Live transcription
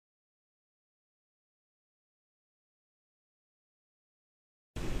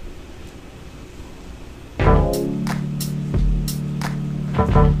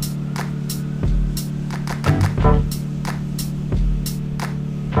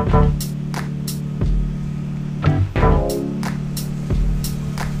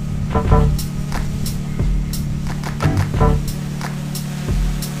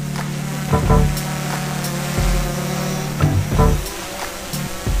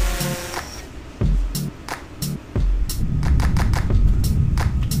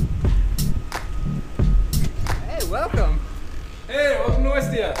Welcome. Hey, welcome to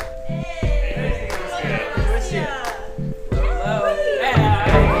Wistia. Hey, welcome to Wistia. Hello. Hey.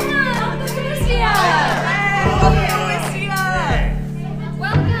 Welcome to Wistia.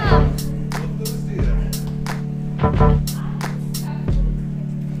 Welcome.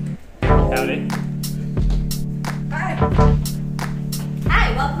 Howdy.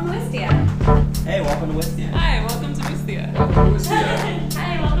 Hi, welcome to Wistia. Hey, welcome to Wistia. Hi, welcome to Wistia. Welcome to Wistia.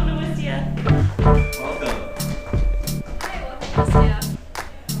 Hi, welcome to Wistia. Welcome. Hi, welcome to Wistia.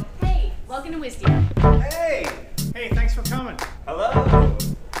 Hey, welcome to Wistia. Hey. Hey, thanks for coming. Hello.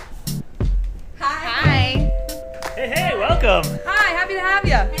 Hi. Hey, welcome. Hi, happy to have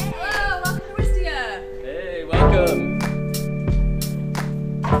you. Hello, welcome to Wistia. Hey, welcome.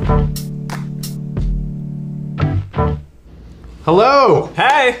 Hello.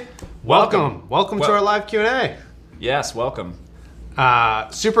 Hey. Welcome to our live Q&A. Yes, welcome.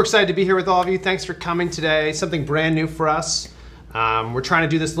 Super excited to be here with all of you. Thanks for coming today. Something brand new for us. We're trying to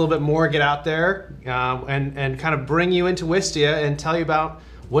do this a little bit more, get out there, and kind of bring you into Wistia and tell you about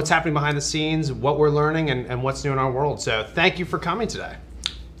what's happening behind the scenes, what we're learning, and what's new in our world. So thank you for coming today.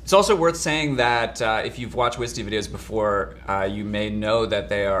 It's also worth saying that if you've watched Wistia videos before, you may know that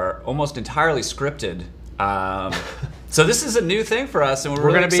they are almost entirely scripted. So this is a new thing for us, and we're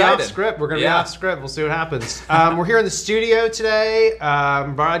really going to be excited. off script. We're going to be off script. We'll see what happens. We're here in the studio today,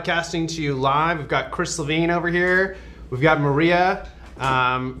 broadcasting to you live. We've got Chris Levine over here. We've got Maria.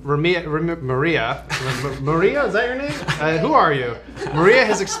 Maria, is that your name? Who are you? Maria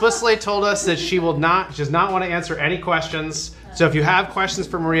has explicitly told us that she does not want to answer any questions. So if you have questions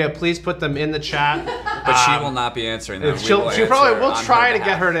for Maria, please put them in the chat. But she will not be answering them. She probably will try to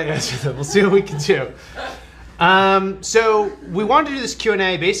get her to answer them. We'll see what we can do. So we wanted to do this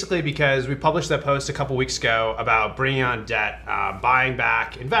Q&A basically because we published that post a couple weeks ago about bringing on debt, buying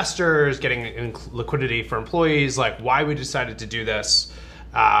back investors, getting liquidity for employees, like why we decided to do this.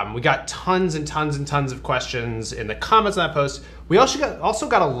 We got tons and tons and tons of questions in the comments on that post. We also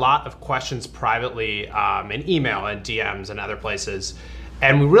got a lot of questions privately in email and DMs and other places.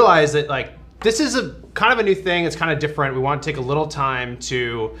 And we realized that like this is a kind of a new thing. It's kind of different. We want to take a little time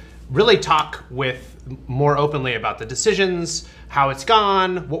to really talk with more openly about the decisions, how it's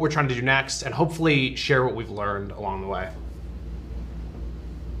gone, what we're trying to do next, and hopefully share what we've learned along the way.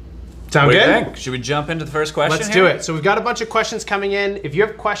 Sound What do you good? think? Should we jump into the first question? Let's do it. So we've got a bunch of questions coming in. If you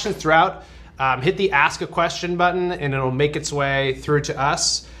have questions throughout, hit the Ask a Question button and it'll make its way through to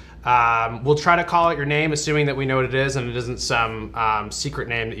us. We'll try to call out your name, assuming that we know what it is and it isn't some secret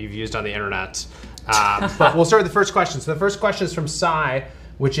name that you've used on the internet. But we'll start with the first question. So the first question is from Sai,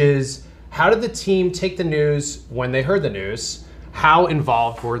 which is, how did the team take the news when they heard the news? How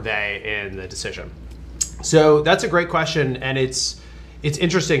involved were they in the decision? So that's a great question, and it's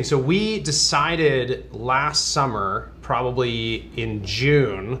interesting. So we decided last summer, probably in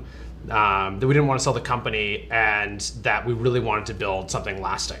June, that we didn't want to sell the company and that we really wanted to build something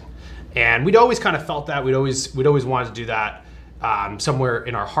lasting. And we'd always kind of felt that. We'd always wanted to do that. Somewhere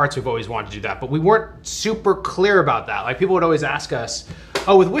in our hearts, we've always wanted to do that, but we weren't super clear about that. Like people would always ask us,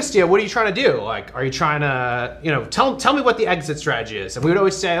 oh, with Wistia, what are you trying to do? Like, are you trying to, tell me what the exit strategy is? And we would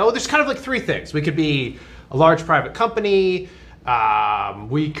always say, oh, there's kind of like three things. We could be a large private company,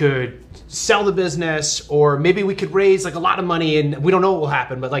 we could sell the business, or maybe we could raise like a lot of money and we don't know what will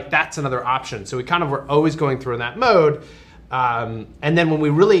happen, but like that's another option. So we kind of were always going through in that mode. And then when we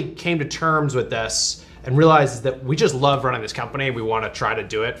really came to terms with this and realized that we just love running this company, we want to try to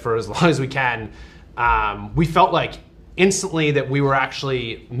do it for as long as we can, we felt like instantly that we were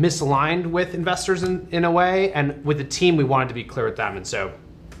actually misaligned with investors in a way, and with the team, we wanted to be clear with them. And so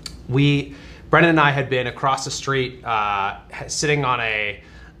Brendan and I had been across the street sitting on a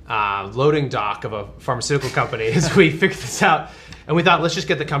loading dock of a pharmaceutical company as we figured this out, and we thought, let's just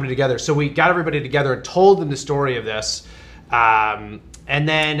get the company together. So we got everybody together and told them the story of this. And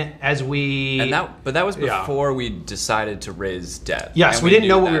then as we... But that was before we decided to raise debt. Yes, And we didn't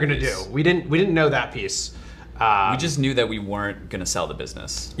know what we were that going to piece. do. We didn't know that piece. We just knew that we weren't going to sell the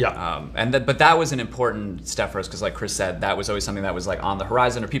business. Yeah. But that was an important step for us because, like Chris said, that was always something that was like on the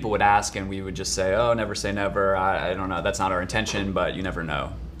horizon, or people would ask, and we would just say, "Oh, never say never." I don't know. That's not our intention, but you never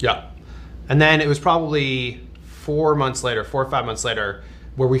know. Yeah. And then it was probably 4 or 5 months later,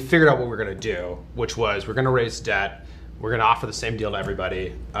 where we figured out what we were going to do, which was we're going to raise debt. We're going to offer the same deal to everybody.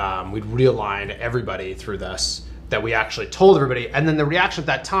 We'd realign everybody through this, that we actually told everybody. And then the reaction at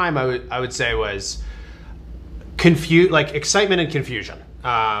that time, I would say, was excitement and confusion.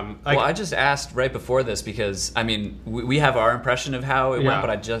 Well, I just asked right before this because, I mean, we have our impression of how it went,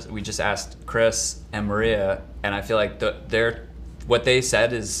 but we just asked Chris and Maria, and I feel like what they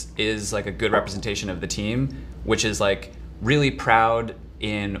said is like a good representation of the team, which is like really proud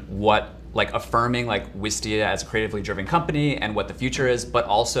in what, like affirming like Wistia as a creatively driven company and what the future is, but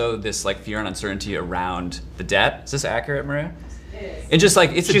also this like fear and uncertainty around the debt. Is this accurate, Maria? It is. And just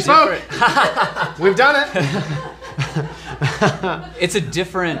like it's a different We've done it. It's a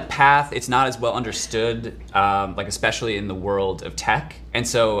different path. It's not as well understood, like especially in the world of tech. And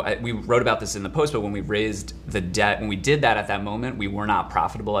so we wrote about this in the post, but when we raised the debt, when we did that at that moment, we were not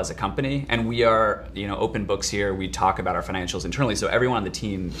profitable as a company. And we are, open books here. We talk about our financials internally, so everyone on the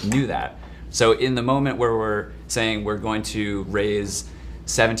team knew that. So in the moment where we're saying we're going to raise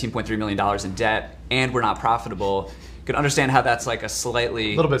 $17.3 million in debt and we're not profitable, you can understand how that's like a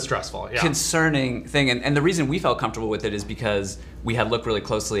little bit stressful, concerning thing. And the reason we felt comfortable with it is because we had looked really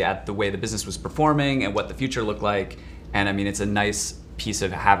closely at the way the business was performing and what the future looked like. And I mean, it's a nice piece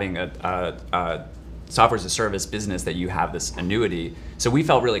of having a software as a service business that you have this annuity. So we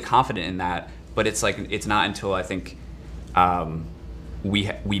felt really confident in that, but it's not until I think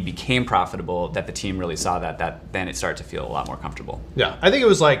we became profitable that the team really saw that then it started to feel a lot more comfortable. Yeah, I think it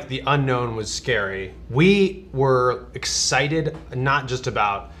was like the unknown was scary. We were excited not just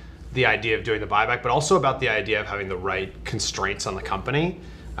about the idea of doing the buyback, but also about the idea of having the right constraints on the company.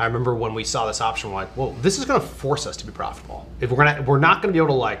 I remember when we saw this option, we're like, well, this is going to force us to be profitable. If we're not going to be able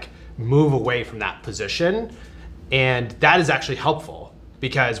to like move away from that position, and that is actually helpful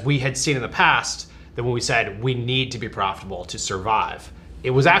because we had seen in the past that when we said we need to be profitable to survive, it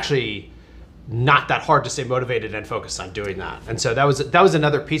was actually not that hard to stay motivated and focused on doing that. And so that was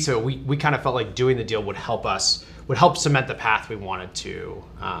another piece of it. We kind of felt like doing the deal would help cement the path we wanted to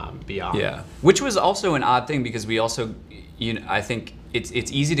be on. Yeah, which was also an odd thing because we also, I think it's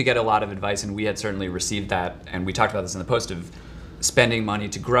easy to get a lot of advice, and we had certainly received that, and we talked about this in the post of spending money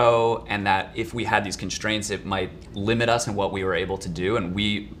to grow, and that if we had these constraints, it might limit us in what we were able to do, and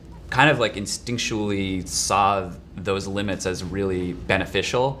we kind of like instinctually saw those limits as really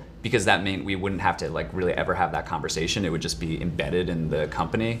beneficial because that meant we wouldn't have to like really ever have that conversation. It would just be embedded in the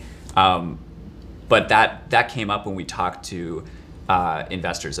company. But that came up when we talked to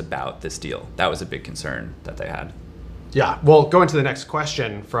investors about this deal. That was a big concern that they had. Yeah, well, going to the next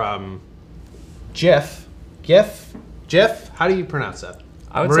question from GIF, how do you pronounce that?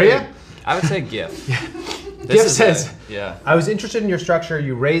 Maria? I would say GIF. GIF says, yeah. I was interested in your structure.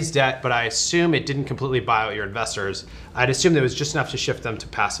 You raised debt, but I assume it didn't completely buy out your investors. I'd assume there was just enough to shift them to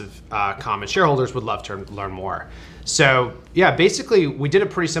passive common shareholders. Would love to learn more. So yeah, basically we did a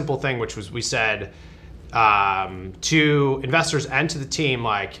pretty simple thing, which was we said to investors and to the team,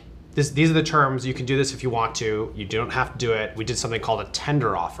 like, these are the terms. You can do this if you want to. You don't have to do it. We did something called a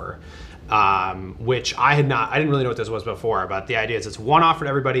tender offer, which I didn't really know what this was before, but the idea is it's one offer to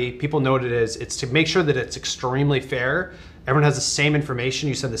everybody. People know what it is. It's to make sure that it's extremely fair. Everyone has the same information.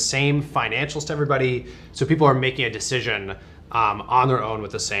 You send the same financials to everybody, so people are making a decision on their own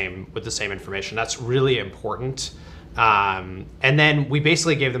with the same information. That's really important. And then we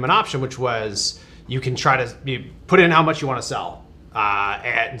basically gave them an option, which was you can try to put in how much you want to sell.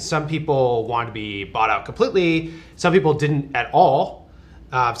 And some people wanted to be bought out completely. Some people didn't at all.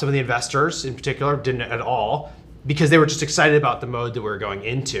 Some of the investors in particular didn't at all because they were just excited about the mode that we were going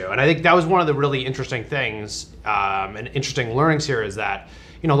into. And I think that was one of the really interesting things and interesting learnings here is that,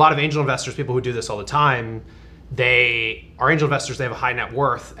 a lot of angel investors, people who do this all the time, they are angel investors, they have a high net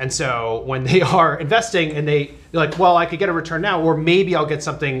worth. And so when they are investing and they're like, well, I could get a return now, or maybe I'll get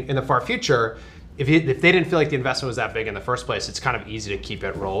something in the far future. If they didn't feel like the investment was that big in the first place, it's kind of easy to keep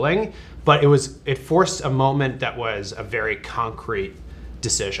it rolling. But it forced a moment that was a very concrete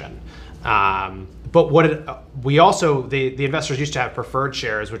decision. But the investors used to have preferred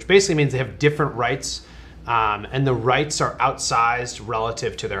shares, which basically means they have different rights, and the rights are outsized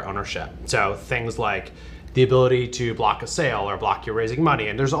relative to their ownership. So things like the ability to block a sale or block you raising money.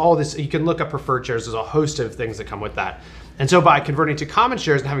 And there's all this, you can look up preferred shares, there's a host of things that come with that. And so by converting to common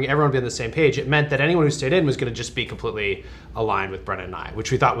shares and having everyone be on the same page, it meant that anyone who stayed in was going to just be completely aligned with Brennan and I,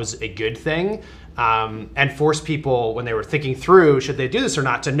 which we thought was a good thing, and forced people when they were thinking through, should they do this or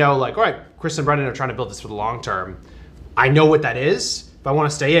not, to know like, all right, Chris and Brennan are trying to build this for the long term. I know what that is. If I want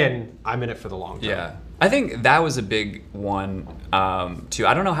to stay in, I'm in it for the long term. Yeah. I think that was a big one too.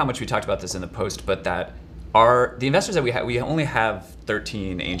 I don't know how much we talked about this in the post, but that the investors that we only have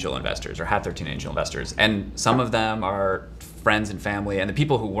 13 angel investors, or had 13 angel investors, and some of them are friends and family, and the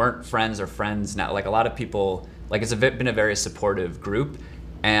people who weren't friends are friends now. Like a lot of people, like it's been a very supportive group,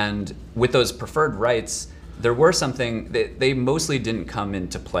 and with those preferred rights, there were something they mostly didn't come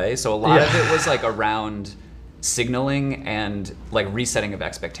into play. So a lot of it was like around signaling and like resetting of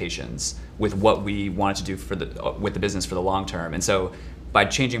expectations with what we wanted to do with the business for the long term. And so by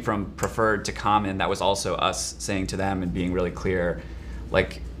changing from preferred to common, that was also us saying to them and being really clear,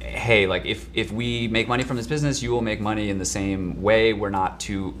 like, hey, like if we make money from this business, you will make money in the same way. We're not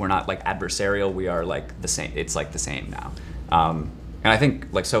like adversarial. We are like the same. It's like the same now. And I think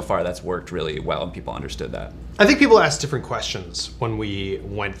like so far that's worked really well, and people understood that. I think people asked different questions when we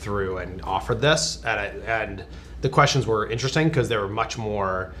went through and offered this, and the questions were interesting because they were much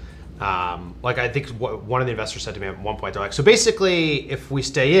more. Like I think one of the investors said to me at one point, they're like, so basically, if we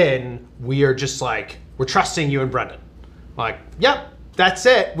stay in, we are just like, we're trusting you and Brendan. I'm like, yep, that's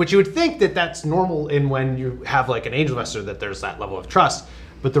it. Which you would think that that's normal in when you have like an angel investor, that there's that level of trust.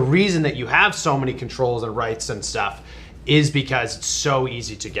 But the reason that you have so many controls and rights and stuff is because it's so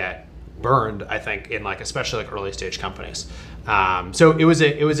easy to get burned, I think, in like especially like early stage companies. So it was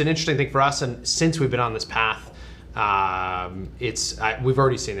an interesting thing for us, and since we've been on this path, we've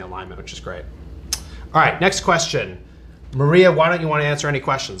already seen the alignment, which is great. All right, next question, Maria. Why don't you want to answer any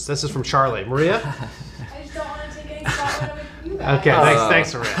questions? This is from Charlie. Maria. I just don't want to take any spotlight away from you guys. Okay,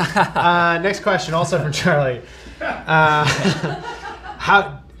 thanks, Maria. Next question, also from Charlie. How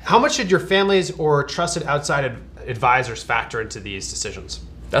much did your families or trusted outside advisors factor into these decisions?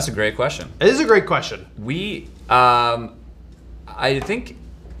 That's a great question. It is a great question. I think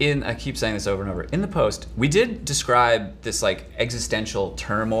I keep saying this over and over, in the post, we did describe this like existential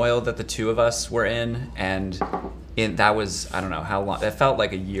turmoil that the two of us were in, and that was, I don't know how long, it felt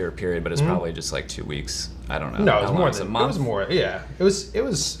like a year period, but it's probably just like 2 weeks. I don't know. No, it was more than a month. It was more, yeah. It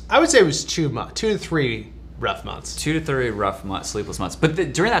was, I would say it was 2 to 3 rough months. 2 to 3 rough months, sleepless months.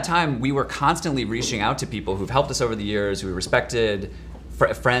 But during that time, we were constantly reaching out to people who've helped us over the years, who we respected,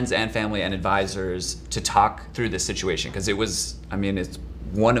 friends and family and advisors, to talk through this situation. Because it's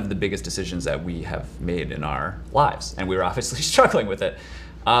one of the biggest decisions that we have made in our lives. And we were obviously struggling with it.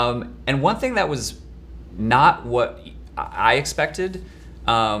 And one thing that was not what I expected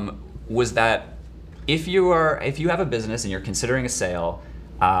was that if you have a business and you're considering a sale,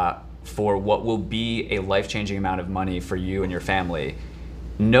 for what will be a life-changing amount of money for you and your family,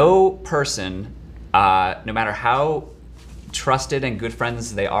 no person, no matter how trusted and good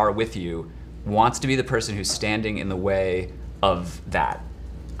friends they are with you, wants to be the person who's standing in the way of that.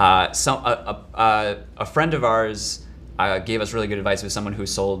 A friend of ours gave us really good advice with someone who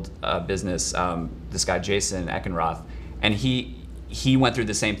sold a business, this guy Jason Eckenroth, and he went through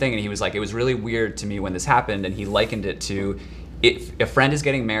the same thing, and he was like, it was really weird to me when this happened, and he likened it to, if a friend is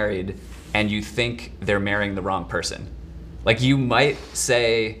getting married and you think they're marrying the wrong person, like you might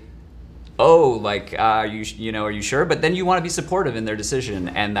say, oh, like, are you sure? But then you want to be supportive in their decision,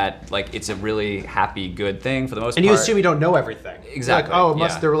 and that like it's a really happy, good thing for the most part. And you assume you don't know everything. Exactly.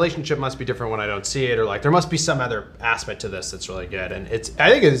 Like, the relationship must be different when I don't see it, or like there must be some other aspect to this that's really good. And I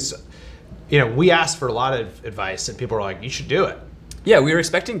think it's, we asked for a lot of advice, and people were like, you should do it. Yeah, we were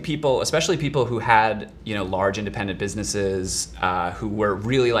expecting people, especially people who had, large independent businesses, who were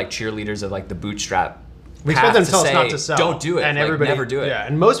really like cheerleaders of like the bootstrap. We expect them to tell us not to sell. Don't do it. And like, everybody never do it. Yeah,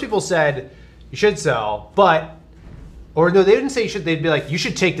 and most people said you should sell, or no, they didn't say you should. They'd be like, you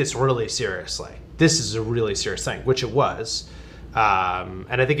should take this really seriously. This is a really serious thing, which it was. And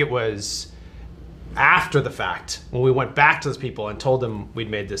I think it was after the fact when we went back to those people and told them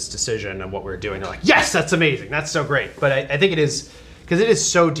we'd made this decision and what we were doing. They're like, yes, that's amazing. That's so great. But I think it is, because it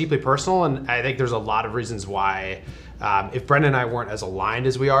is so deeply personal, and I think there's a lot of reasons why, if Brendan and I weren't as aligned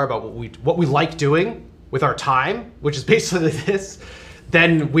as we are about what we like doing with our time, which is basically this,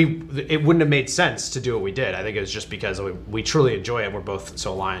 then it wouldn't have made sense to do what we did. I think it was just because we truly enjoy it, and we're both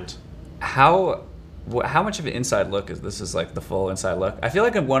so aligned. How much of an inside look is this? Is like the full inside look? I feel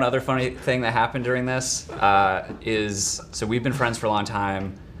like one other funny thing that happened during this is, so we've been friends for a long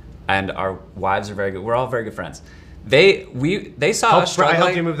time, and our wives are very good. We're all very good friends. They saw us struggling. I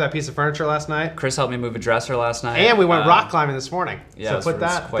helped you move that piece of furniture last night. Chris helped me move a dresser last night. And we went rock climbing this morning. Yeah, so think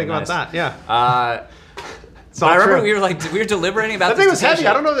about that. Yeah. But I remember we were deliberating about that this. That thing was heavy.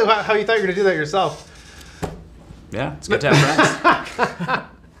 I don't know how you thought you were going to do that yourself. Yeah, it's good to have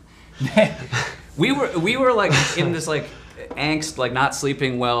friends. we were like in this like angst, like not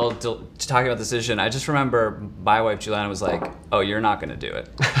sleeping well, to talking about the decision. I just remember my wife Juliana was like, "Oh, you're not going to do it."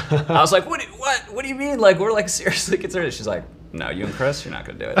 I was like, "What do you mean? Like we're like seriously concerned." She's like, "No, you and Chris, you're not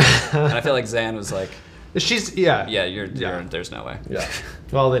going to do it." And I feel like Zan was like, She's yeah. Yeah, there's no way. Yeah.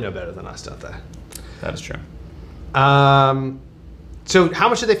 Well, they know better than us, don't they? That is true. So how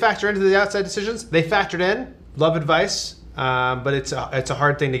much did they factor into the outside decisions? They factored in. Love advice, but it's a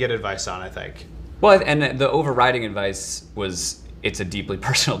hard thing to get advice on, I think. Well, and the overriding advice was it's a deeply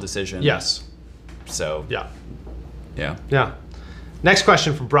personal decision. Yes. So Yeah. yeah. Next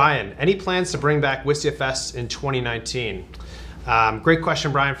question from Brian. Any plans to bring back Wistia Fest in 2019? Great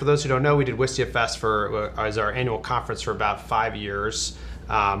question, Brian. For those who don't know, we did Wistia Fest as our annual conference for about 5 years.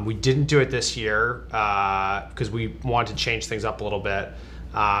 We didn't do it this year because we wanted to change things up a little bit.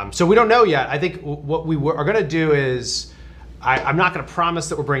 So we don't know yet. I think what we are going to do is, I'm not going to promise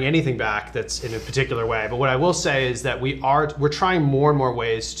that we'll bring anything back that's in a particular way, but what I will say is that we're trying more and more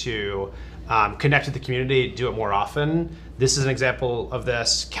ways to connect with the community, do it more often. This is an example of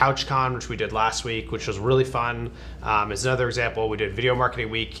this. CouchCon, which we did last week, which was really fun, is another example. We did Video Marketing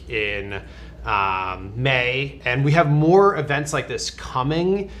Week in May, and we have more events like this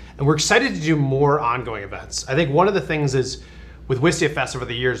coming, and we're excited to do more ongoing events. I think one of the things is with Wistia Fest over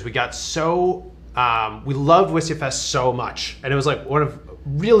the years, we got we loved Wistia Fest so much, and it was like one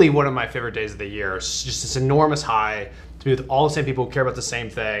of my favorite days of the year. It's just this enormous high to be with all the same people who care about the same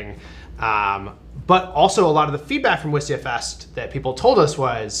thing. But also a lot of the feedback from Wistia Fest that people told us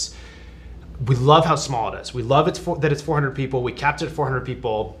was, we love how small it is. We love that it's 400 people. We capped it at 400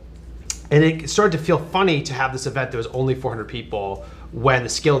 people. And it started to feel funny to have this event that was only 400 people when the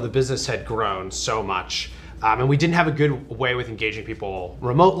scale of the business had grown so much. And we didn't have a good way with engaging people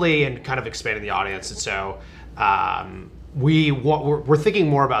remotely and kind of expanding the audience. And so we're thinking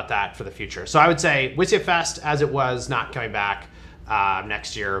more about that for the future. So I would say Wistia Fest as it was, not coming back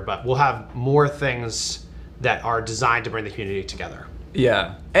next year, but we'll have more things that are designed to bring the community together.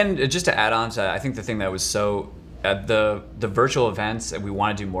 Yeah, and just to add on to that, I think the thing that was so the virtual events, we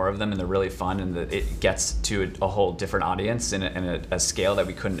want to do more of them, and they're really fun, and it gets to a whole different audience in a scale that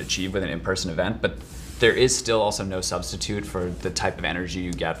we couldn't achieve with an in-person event. But there is still also no substitute for the type of energy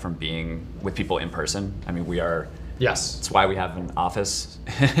you get from being with people in person. I mean, we are. Yes. It's why we have an office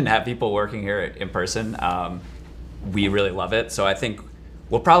and have people working here in person. We really love it. So I think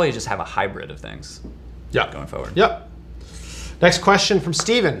we'll probably just have a hybrid of things going forward. Yep. Next question from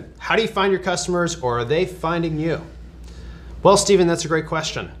Steven. How do you find your customers, or are they finding you? Well, Steven, that's a great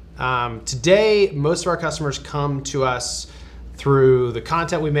question. Today, most of our customers come to us through the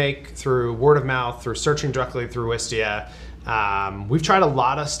content we make, through word of mouth, through searching directly through Wistia. We've tried a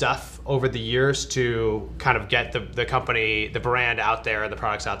lot of stuff over the years to kind of get the company, the brand out there, the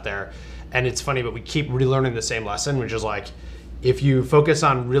products out there. And it's funny, but we keep relearning the same lesson, which is like, if you focus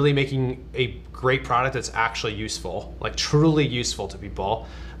on really making a great product that's actually useful, like truly useful to people,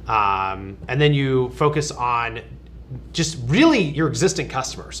 and then you focus on just really your existing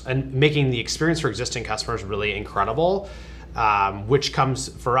customers and making the experience for existing customers really incredible, which comes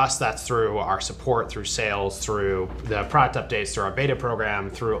for us, that's through our support, through sales, through the product updates, through our beta program,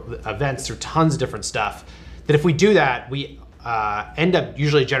 through events, through tons of different stuff, that if we do that, we end up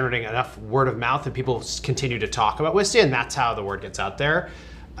usually generating enough word of mouth that people continue to talk about Wistia, and that's how the word gets out there.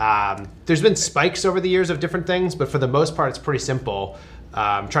 There's been spikes over the years of different things, but for the most part, it's pretty simple.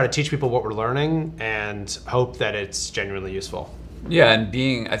 Try to teach people what we're learning and hope that it's genuinely useful. Yeah,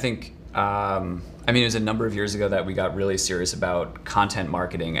 and I think, I mean, it was a number of years ago that we got really serious about content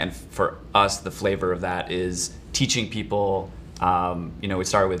marketing, and for us, the flavor of that is teaching people. We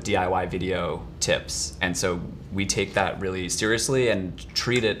started with DIY video tips, and so we take that really seriously and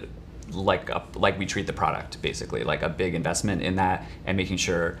treat it like we treat the product, basically, like a big investment in that, and making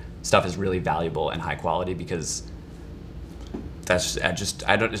sure stuff is really valuable and high quality, because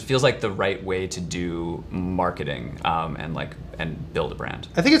it feels like the right way to do marketing and build a brand.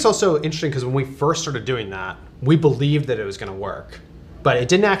 I think it's also interesting because when we first started doing that, we believed that it was going to work, but it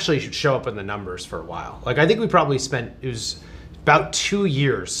didn't actually show up in the numbers for a while. Like, I think we probably it was about 2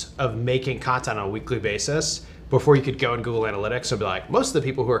 years of making content on a weekly basis before you could go in Google Analytics and be like, most of the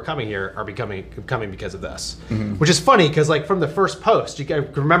people who are coming here are coming because of this. Mm-hmm. Which is funny because, like, from the first post, you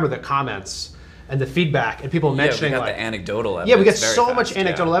can remember the comments and the feedback and people mentioning, we got like, the anecdotal evidence. Yeah, we got so much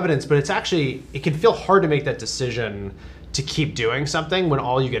anecdotal evidence, but it can feel hard to make that decision to keep doing something when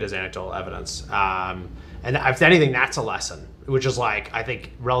all you get is anecdotal evidence. And if anything, that's a lesson, which is, like, I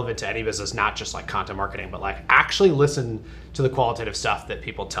think relevant to any business, not just like content marketing, but like actually listen to the qualitative stuff that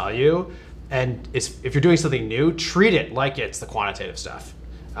people tell you. And if you're doing something new, treat it like it's the quantitative stuff,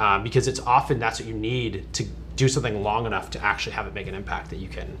 because it's often that's what you need to do something long enough to actually have it make an impact that you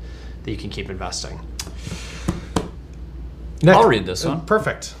can keep investing. I'll read this one.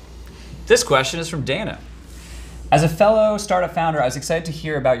 Perfect. This question is from Dana. As a fellow startup founder, I was excited to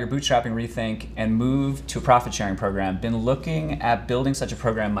hear about your bootstrapping rethink and move to a profit sharing program. Been looking at building such a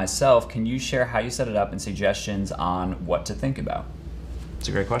program myself. Can you share how you set it up and suggestions on what to think about? It's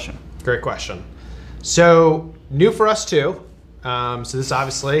a great question. Great question. So new for us too. So this is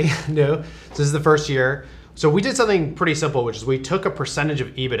obviously new. So this is the first year. So we did something pretty simple, which is we took a percentage of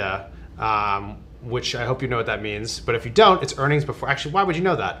EBITDA, which I hope you know what that means. But if you don't, it's earnings before. Actually, why would you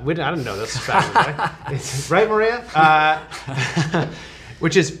know that? I didn't know this. Right, Maria?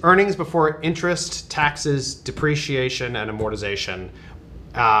 Which is earnings before interest, taxes, depreciation, and amortization.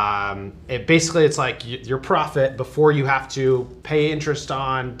 Basically, it's like your profit before you have to pay interest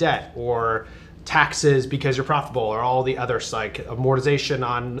on debt or taxes because you're profitable, or all the others like amortization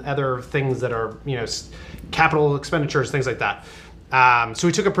on other things that are, capital expenditures, things like that. So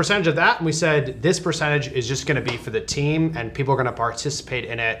we took a percentage of that and we said this percentage is just going to be for the team and people are going to participate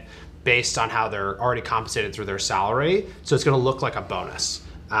in it based on how they're already compensated through their salary. So it's going to look like a bonus.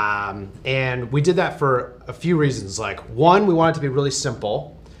 And we did that for a few reasons. Like one, we wanted it to be really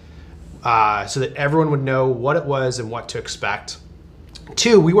simple so that everyone would know what it was and what to expect.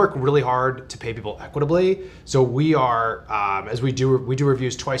 Two, we work really hard to pay people equitably. So we are, as we do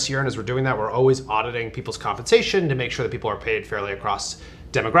reviews twice a year, and as we're doing that, we're always auditing people's compensation to make sure that people are paid fairly across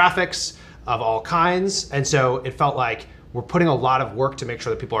demographics of all kinds. And so it felt like we're putting a lot of work to make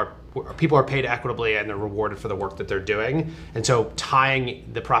sure that people are paid equitably and they're rewarded for the work that they're doing. And so tying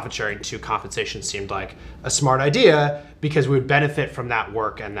the profit sharing to compensation seemed like a smart idea because we would benefit from that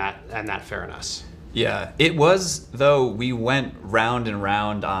work and that fairness. Yeah, it was, though, we went round and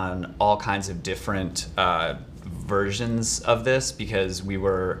round on all kinds of different versions of this because we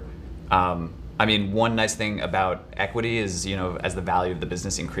were, one nice thing about equity is, as the value of the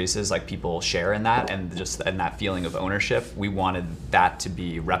business increases, like people share in that and that feeling of ownership. We wanted that to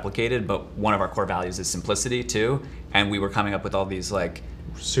be replicated, but one of our core values is simplicity too. And we were coming up with all these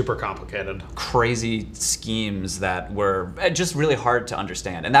super complicated, crazy schemes that were just really hard to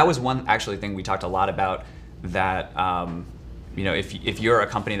understand. And that was one actually thing we talked a lot about, that if you're a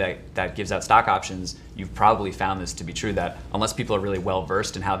company that gives out stock options, you've probably found this to be true, that unless people are really well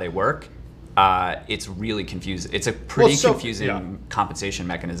versed in how they work, it's really confusing. It's a pretty confusing compensation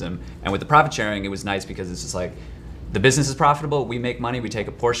mechanism. And with the profit sharing, it was nice because it's just like the business is profitable, we make money, we take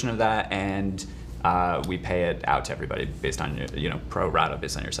a portion of that, and we pay it out to everybody based on your, pro rata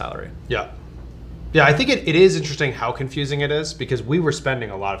based on your salary. Yeah. Yeah, I think it is interesting how confusing it is because we were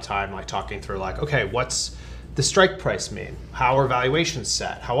spending a lot of time talking through okay, what's the strike price mean? How are valuations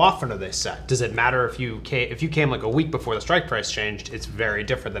set? How often are they set? Does it matter if you came a week before the strike price changed? It's very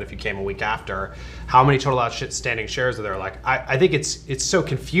different than if you came a week after. How many total outstanding shares are there? I think it's so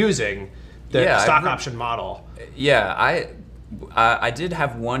confusing, the stock option model. Yeah, I did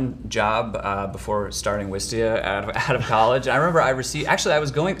have one job before starting Wistia out of college. I remember I was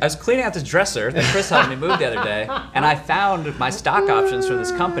cleaning out this dresser that Chris helped me move the other day, and I found my stock options from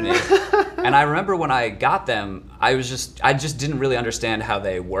this company. And I remember when I got them, I just didn't really understand how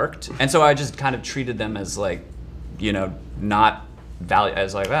they worked, and so I just kind of treated them as not value,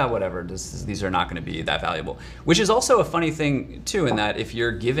 as whatever. These are not going to be that valuable. Which is also a funny thing too, in that if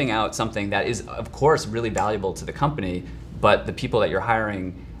you're giving out something that is of course really valuable to the company, but the people that you're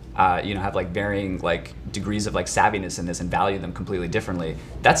hiring, have varying degrees of savviness in this and value them completely differently.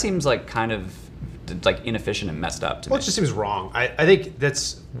 That seems kind of inefficient and messed up to me. Well, it just seems wrong. I think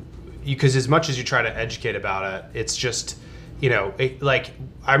that's because as much as you try to educate about it, it's just, I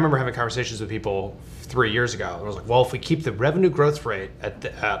remember having conversations with people 3 years ago. I was like, well, if we keep the revenue growth rate at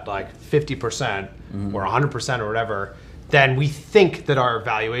 50% or 100% or whatever, then we think that our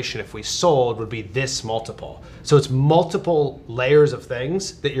valuation, if we sold, would be this multiple. So it's multiple layers of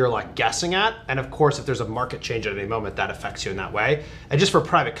things that you're guessing at. And of course, if there's a market change at any moment, that affects you in that way. And just for a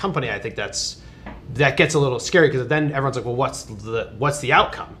private company, I think that gets a little scary because then everyone's like, well, what's the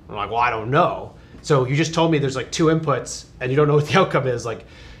outcome? I'm like, well, I don't know. So you just told me there's two inputs and you don't know what the outcome is.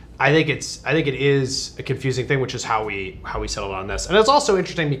 I think it is a confusing thing, which is how we settled on this. And it's also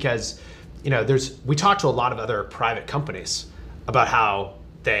interesting because we talk to a lot of other private companies about how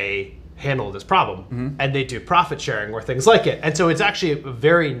they handle this problem, and they do profit sharing or things like it. And so it's actually a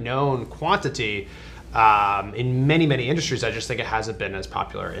very known quantity in many, many industries. I just think it hasn't been as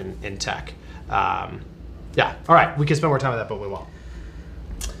popular in tech. Yeah, all right, we can spend more time on that, but we won't.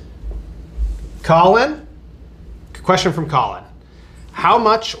 Colin, question from Colin. How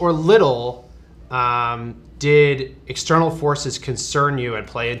much or little did external forces concern you and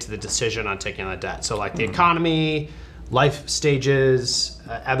play into the decision on taking on the debt? So the economy, life stages,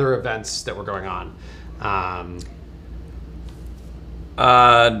 other events that were going on.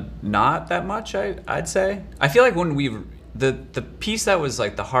 Not that much, I'd say. I feel like when the piece that was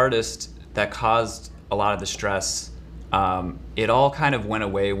like the hardest, that caused a lot of the stress, it all kind of went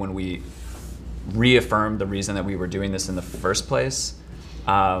away when we reaffirmed the reason that we were doing this in the first place.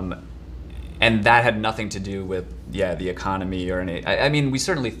 And that had nothing to do with, the economy or any, I mean, we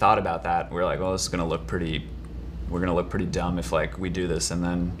certainly thought about that. We were like, well, this is gonna look pretty, we're gonna look pretty dumb if like we do this and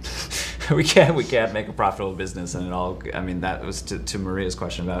then we can't make a profitable business, and it all, I mean, that was to Maria's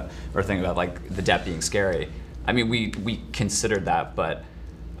question about, or thing about like the debt being scary. I mean, we considered that, but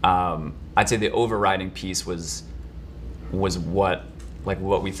I'd say the overriding piece was what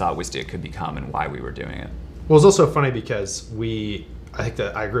we thought Wistia could become and why we were doing it. Well, it's also funny because I think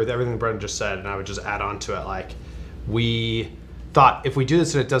that I agree with everything Brendan just said, and I would just add on to it, like, we thought if we do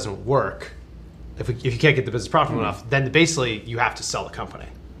this and it doesn't work, if you can't get the business profitable enough, then basically you have to sell the company,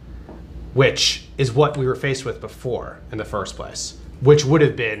 which is what we were faced with before in the first place, which would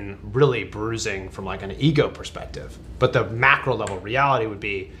have been really bruising from like an ego perspective. But the macro level reality would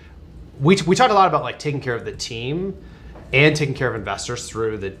be, we talked a lot about like taking care of the team and taking care of investors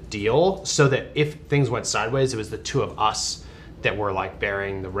through the deal, so that if things went sideways, it was the two of us that were like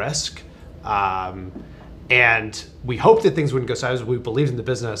bearing the risk. And we hoped that things wouldn't go sideways. We believed in the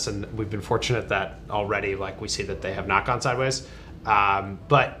business, and we've been fortunate that already, like, we see that they have not gone sideways.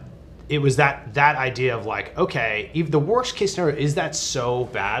 But it was that idea of like, okay, if the worst case scenario is that so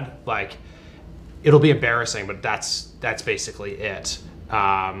bad, like, it'll be embarrassing, but that's basically it.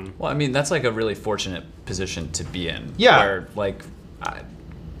 Well, I mean, that's like a really fortunate position to be in. Yeah. Where like,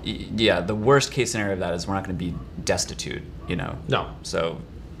 the worst case scenario of that is we're not going to be destitute, No. So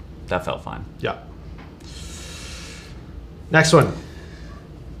that felt fine. Yeah. Next one. Do you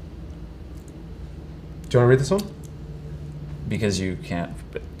want to read this one? Because you can't.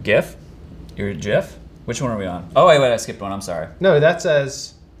 GIF? You're GIF? Which one are we on? Oh, wait, I skipped one. I'm sorry. No, that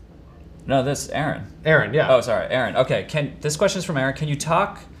says No, this Aaron. Aaron, yeah. Oh, sorry, Aaron. Okay, this question is from Aaron. Can you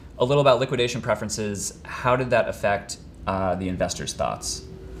talk a little about liquidation preferences? How did that affect the investors' thoughts?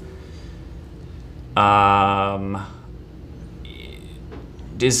 I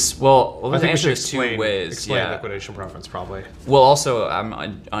think we should answer two ways. Explain liquidation preference, probably. Well, also,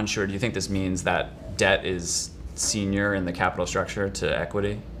 I'm unsure. Do you think this means that debt is senior in the capital structure to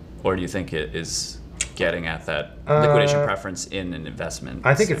equity, or do you think it is getting at that liquidation preference in an investment?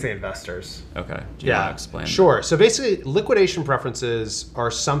 I think it's the investors. Okay. Do you want to explain? Sure. So basically, liquidation preferences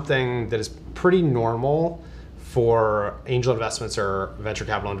are something that is pretty normal for angel investments or venture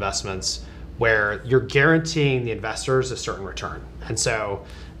capital investments, where you're guaranteeing the investors a certain return. And so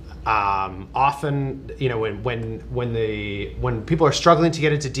often, when people are struggling to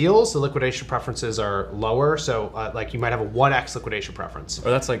get into deals, the liquidation preferences are lower. So like you might have a 1x liquidation preference. Or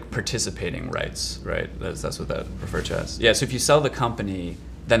that's like participating rights, right? That's what that referred to as. Yeah, so if you sell the company,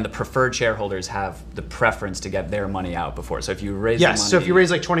 then the preferred shareholders have the preference to get their money out before. So if you raise the money, so if you raise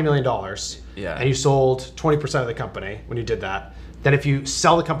like $20 million and you sold 20% of the company when you did that, then if you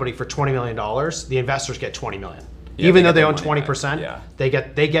sell the company for $20 million, the investors get $20 million. Yeah, even though they own money 20%, back.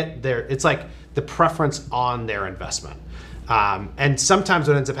 they get their, it's like the preference on their investment. And sometimes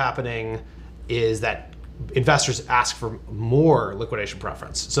what ends up happening is that investors ask for more liquidation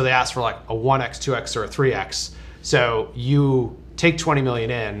preference. So they ask for like a 1x, 2x, or a 3x. So you take 20 million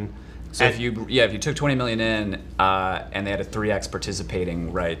in. So if you took 20 million in and they had a 3x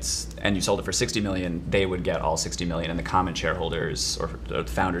participating rights and you sold it for 60 million, they would get all 60 million, and the common shareholders or the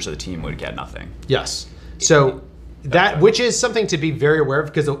founders of the team would get nothing. Yes. So which is something to be very aware of,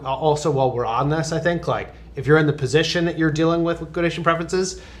 because also while we're on this, I think, like, if you're in the position that you're dealing with liquidation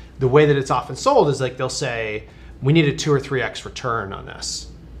preferences, the way that it's often sold is like they'll say, we need a 2 or 3x return on this.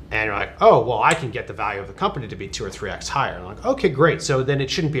 And you're like, oh, well, I can get the value of the company to be 2 or 3x higher. And I'm like, okay, great. So then it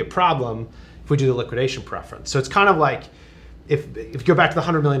shouldn't be a problem if we do the liquidation preference. So it's kind of like, if you go back to the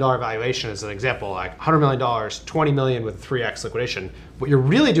 $100 million valuation as an example, like $100 million, 20 million with 3x liquidation, what you're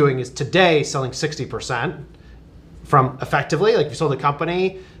really doing is today selling 60% from effectively, like, you sold the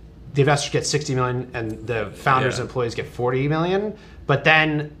company, the investors get 60 million and the founders and employees get 40 million. But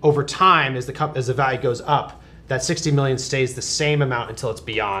then over time, as the value goes up, that 60 million stays the same amount until it's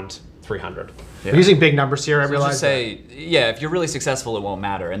beyond 300. Yeah. We're using big numbers here, I realize. Just say, if you're really successful, it won't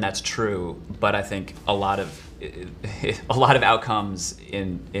matter, and that's true. But I think a lot of outcomes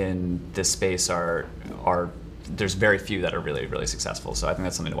in this space are there's very few that are really, really successful. So I think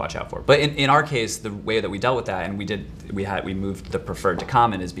that's something to watch out for. But in our case, the way that we dealt with that, and we moved the preferred to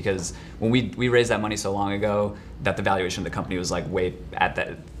common, is because when we raised that money so long ago, that the valuation of the company was like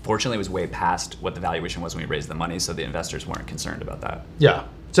fortunately it was way past what the valuation was when we raised the money, so the investors weren't concerned about that. Yeah.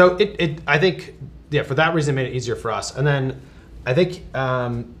 So I think, for that reason, it made it easier for us. And then I think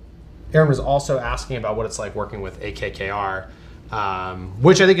Aaron was also asking about what it's like working with AKKR,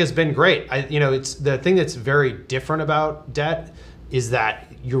 which I think has been great. It's the thing that's very different about debt is that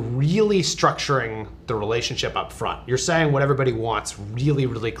you're really structuring the relationship up front. You're saying what everybody wants really,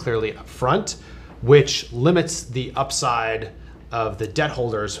 really clearly up front, which limits the upside of the debt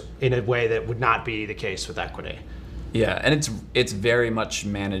holders in a way that would not be the case with equity. Yeah, and it's very much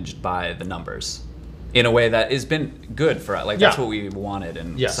managed by the numbers in a way that has been good for us. Like that's what we wanted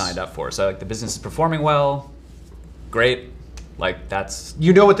and signed up for. So like the business is performing well, great. Like that's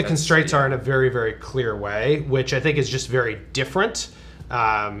what the constraints are in a very, very clear way, which I think is just very different.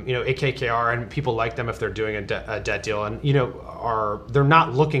 AKKR and people like them if they're doing a debt deal, and they're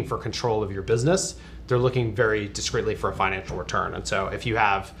not looking for control of your business. They're looking very discreetly for a financial return. And so if you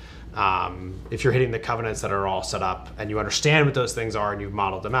have, if you're hitting the covenants that are all set up and you understand what those things are and you've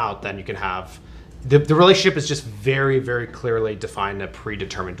modeled them out, then you can have the relationship is just very, very clearly defined in a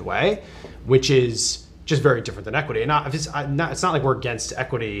predetermined way, which is just very different than equity. And it's not like we're against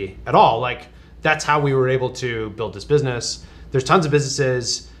equity at all. Like that's how we were able to build this business. There's tons of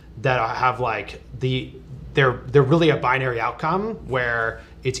businesses that have like they're really a binary outcome where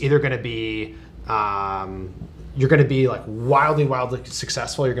it's either going to be you're going to be like wildly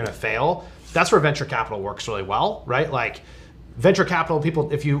successful, you're going to fail. That's where venture capital works really well, right? Like venture capital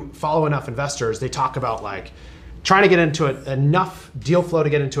people, if you follow enough investors, they talk about like trying to get into enough deal flow to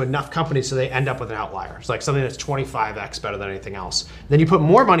get into enough companies so they end up with an outlier. It's like something that's 25x better than anything else. Then you put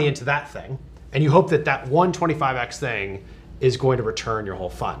more money into that thing and you hope that one 25x thing is going to return your whole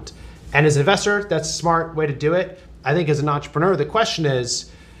fund. And as an investor, that's a smart way to do it. I think as an entrepreneur, the question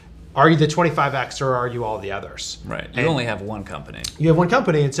is, are you the 25x or are you all the others? Right. You only have one company. You have one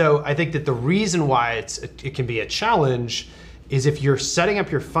company. And so I think that the reason why it can be a challenge is if you're setting up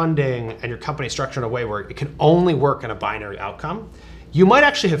your funding and your company structure in a way where it can only work in a binary outcome, you might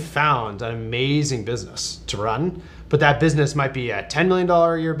actually have found an amazing business to run, but that business might be a $10 million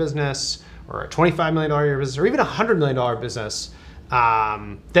a year business or a $25 million a year business or even a $100 million business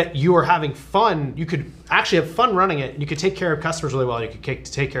that you are having fun. You could actually have fun running it. You could take care of customers really well. You could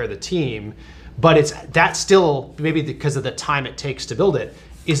take care of the team, but that's still maybe because of the time it takes to build it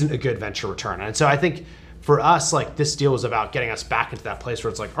isn't a good venture return. And so I think for us, like this deal was about getting us back into that place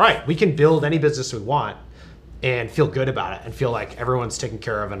where it's like, all right, we can build any business we want and feel good about it and feel like everyone's taken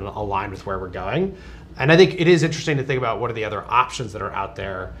care of and aligned with where we're going. And I think it is interesting to think about what are the other options that are out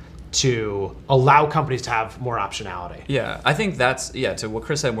there to allow companies to have more optionality. Yeah, I think that's, to what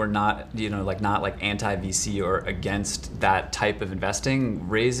Chris said, we're not, not like anti-VC or against that type of investing.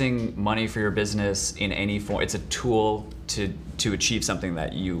 Raising money for your business in any form, it's a tool to achieve something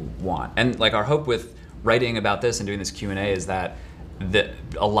that you want. And like our hope with writing about this and doing this Q&A is that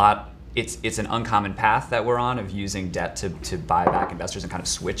it's an uncommon path that we're on of using debt to buy back investors and kind of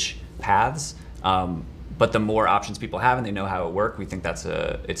switch paths. But the more options people have and they know how it works, we think it's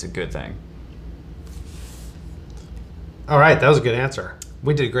a good thing. All right, that was a good answer.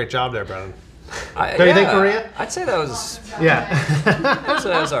 We did a great job there, Brennan. Don't you think, Maria? I'd say that was. Yeah.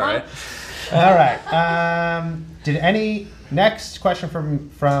 That was all right. All right. Next question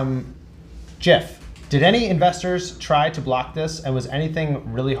from Jiff. Did any investors try to block this, and was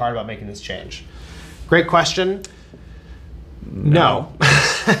anything really hard about making this change? Great question. No.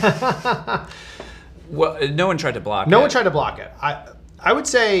 Well, no one tried to block it. No one tried to block it. I would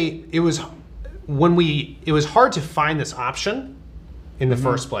say it was hard to find this option in the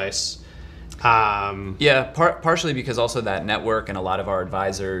first place. Partially because also that network and a lot of our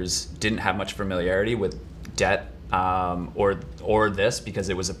advisors didn't have much familiarity with debt or this because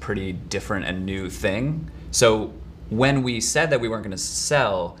it was a pretty different and new thing. So when we said that we weren't going to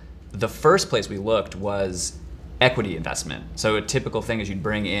sell, the first place we looked was equity investment. So a typical thing is you'd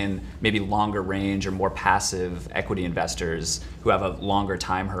bring in maybe longer range or more passive equity investors who have a longer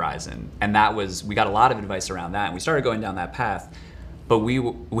time horizon. And we got a lot of advice around that and we started going down that path. But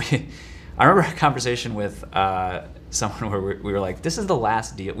I remember a conversation with someone where we were like, this is the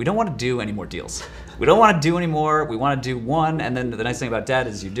last deal. We don't want to do any more deals. We don't want to do any more. We want to do one. And then the nice thing about debt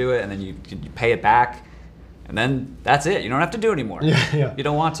is you do it and then you pay it back. And then that's it. You don't have to do it anymore. Yeah. You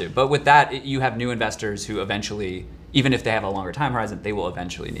don't want to. But with that, you have new investors who eventually, even if they have a longer time horizon, they will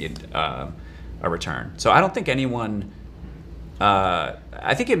eventually need a return. So I don't think anyone,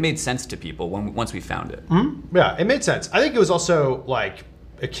 I think it made sense to people once we found it. Mm-hmm. Yeah, it made sense. I think it was also like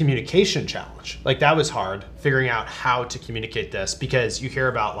a communication challenge. Like that was hard, figuring out how to communicate this because you hear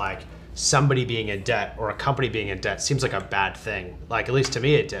about like somebody being in debt or a company being in debt seems like a bad thing. Like at least to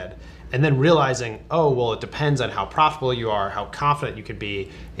me it did. And then realizing, oh, well, it depends on how profitable you are, how confident you can be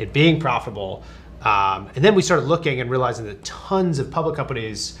in being profitable. And then we started looking and realizing that tons of public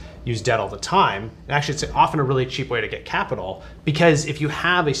companies use debt all the time. And actually, it's often a really cheap way to get capital, because if you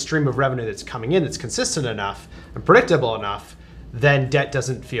have a stream of revenue that's coming in that's consistent enough and predictable enough, then debt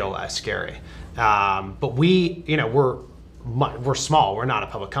doesn't feel as scary. But we're small. We're not a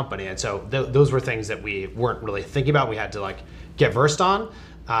public company, and so those were things that we weren't really thinking about. We had to like get versed on,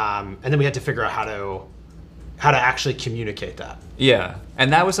 and then we had to figure out how to actually communicate that. Yeah,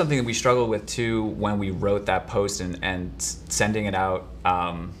 and that was something that we struggled with too when we wrote that post and sending it out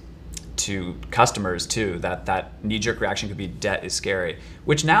to customers too. That knee-jerk reaction could be debt is scary,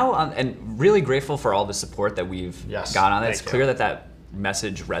 which now and really grateful for all the support that we've got on it. It's clear that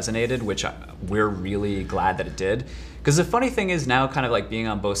message resonated, which we're really glad that it did. Because the funny thing is now, kind of like being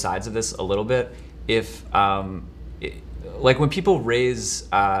on both sides of this a little bit, if like when people raise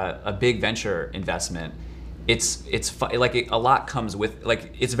a big venture investment, it's like a lot comes with,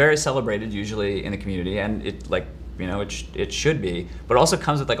 like, it's very celebrated usually in the community, and it like, you know, it should be, but it also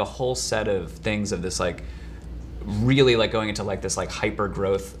comes with like a whole set of things of this like really like going into like this like hyper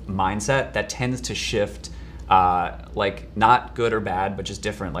growth mindset that tends to shift like not good or bad, but just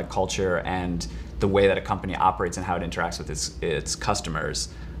different like culture and the way that a company operates and how it interacts with its customers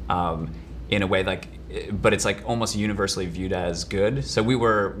in a way like, but it's like almost universally viewed as good. So we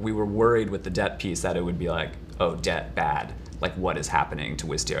were worried with the debt piece that it would be like, oh, debt bad, like what is happening to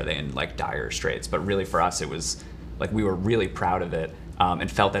Wistia? Are they in like dire straits? But really for us, it was like we were really proud of it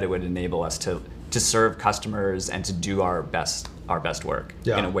and felt that it would enable us to serve customers and to do our best work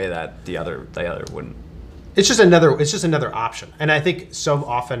in a way that the other wouldn't. It's just another option. And I think so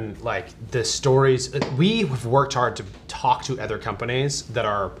often, like, the stories, we have worked hard to talk to other companies that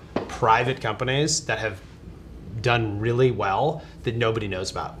are private companies that have done really well that nobody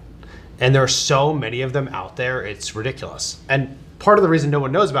knows about. And there are so many of them out there, it's ridiculous. And part of the reason no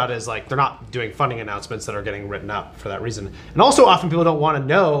one knows about it is like they're not doing funding announcements that are getting written up for that reason. And also often people don't want to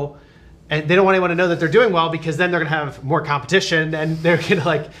know, and they don't want anyone to know that they're doing well, because then they're gonna have more competition and they're gonna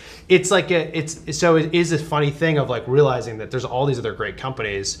like, so it is a funny thing of like realizing that there's all these other great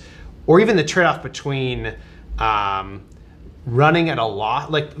companies, or even the trade-off between running at a loss.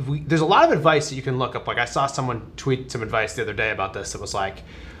 Like there's a lot of advice that you can look up. Like I saw someone tweet some advice the other day about this. It was like,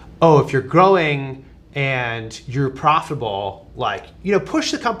 oh, if you're growing and you're profitable, like, you know,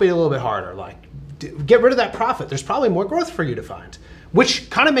 push the company a little bit harder, like get rid of that profit. There's probably more growth for you to find. Which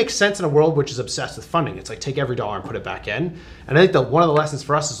kind of makes sense in a world which is obsessed with funding. It's like take every dollar and put it back in. And I think that one of the lessons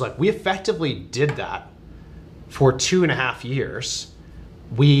for us is like we effectively did that for 2.5 years.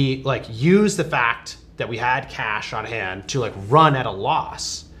 We like used the fact that we had cash on hand to like run at a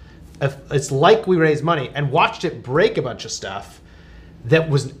loss. It's like we raised money and watched it break a bunch of stuff that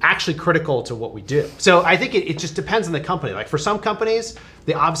was actually critical to what we do. So I think it just depends on the company. Like for some companies,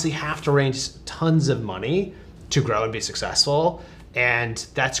 they obviously have to raise tons of money to grow and be successful. And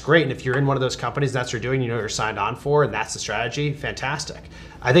that's great. And if you're in one of those companies, that's what you're doing, you know what you're signed on for, and that's the strategy, fantastic.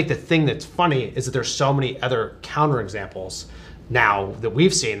 I think the thing that's funny is that there's so many other counterexamples now that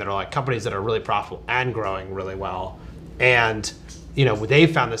we've seen that are like companies that are really profitable and growing really well. And, you know, they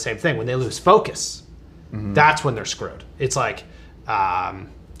found the same thing. When they lose focus, that's when they're screwed. It's like, that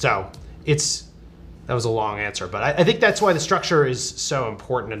was a long answer, but I think that's why the structure is so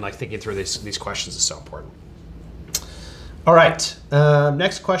important, and like thinking through these questions is so important. All right,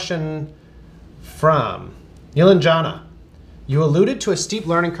 next question from Nilanjana. You alluded to a steep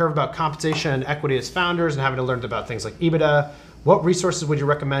learning curve about compensation and equity as founders and having to learn about things like EBITDA. What resources would you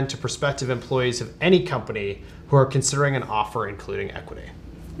recommend to prospective employees of any company who are considering an offer including equity?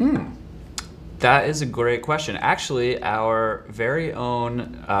 That is a great question. Actually, our very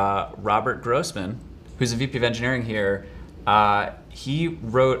own Robert Grossman, who's a VP of engineering here, he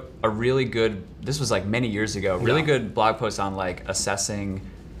wrote a really good, this was like many years ago, really good blog post on like assessing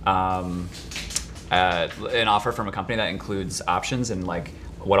an offer from a company that includes options and like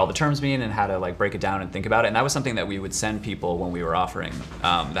what all the terms mean and how to like break it down and think about it. And that was something that we would send people when we were offering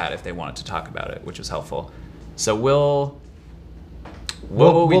that if they wanted to talk about it, which was helpful. So what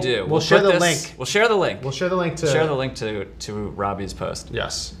will we do? We'll share the link. We'll share the link. We'll share the link to Robbie's post.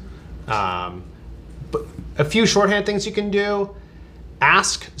 Yes. But a few shorthand things you can do.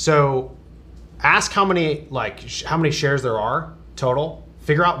 Ask how many shares there are total.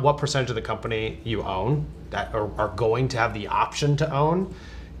 Figure out what percentage of the company you own that are going to have the option to own,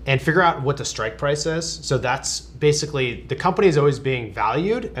 and figure out what the strike price is. So that's basically, the company is always being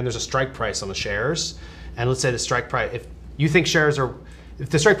valued and there's a strike price on the shares. And let's say the strike price, if you think if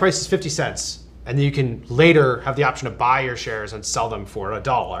the strike price is 50 cents, and then you can later have the option to buy your shares and sell them for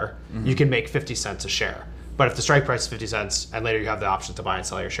 $1, you can make 50 cents a share. But if the strike price is 50 cents and later you have the option to buy and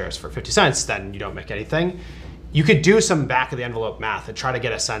sell your shares for 50 cents, then you don't make anything. You could do some back of the envelope math and try to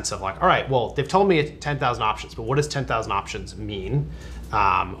get a sense of like, all right, well, they've told me it's 10,000 options, but what does 10,000 options mean?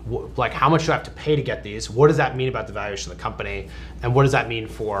 Like how much do I have to pay to get these? What does that mean about the valuation of the company? And what does that mean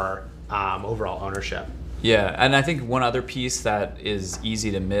for overall ownership? Yeah, and I think one other piece that is easy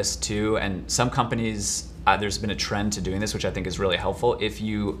to miss too, and some companies, there's been a trend to doing this, which I think is really helpful. If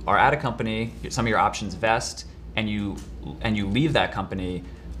you are at a company, some of your options vest, and you leave that company,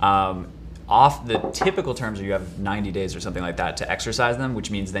 off the typical terms are you have 90 days or something like that to exercise them, which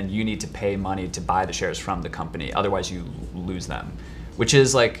means then you need to pay money to buy the shares from the company. Otherwise, you lose them, which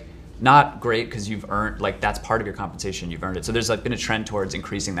is like not great because you've earned, like that's part of your compensation, you've earned it. So there's like been a trend towards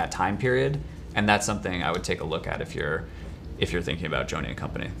increasing that time period. And that's something I would take a look at if you're thinking about joining a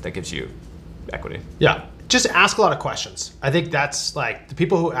company that gives you equity. Yeah, just ask a lot of questions. I think that's like the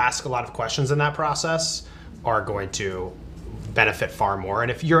people who ask a lot of questions in that process are going to benefit far more.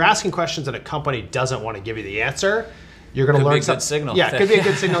 And if you're asking questions and a company doesn't want to give you the answer, you're going to learn something. Could be a good signal. Yeah, it could be a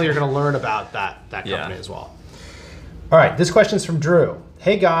good signal. You're going to learn about that company as well. All right, this question's from Drew.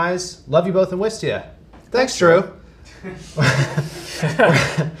 Hey guys, love you both and Wistia. Thanks, Drew.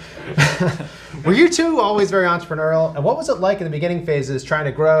 Were you two always very entrepreneurial? And what was it like in the beginning phases, trying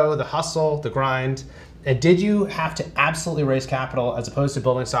to grow, the hustle, the grind? And did you have to absolutely raise capital as opposed to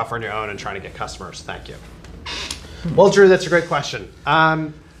building software on your own and trying to get customers? Thank you. Well, Drew, that's a great question.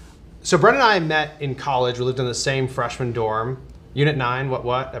 So Brent and I met in college. We lived in the same freshman dorm, Unit 9,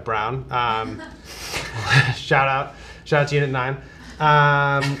 what, at Brown. Shout out to Unit 9.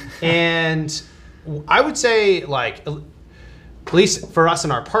 And I would say, like, at least for us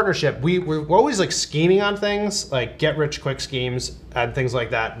in our partnership, we're always like scheming on things, like get rich quick schemes and things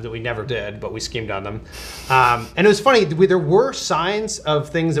like that we never did, but we schemed on them. And it was funny, there were signs of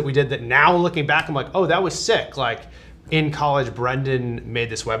things that we did that now looking back, I'm like, oh, that was sick. Like in college, Brendan made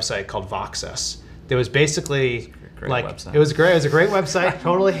this website called Voxus. That was basically like, website. It was a great website,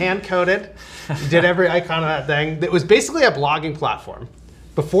 totally hand coded. Did every icon of that thing. It was basically a blogging platform.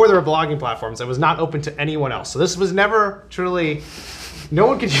 Before there were blogging platforms, it was not open to anyone else. So this was never truly, no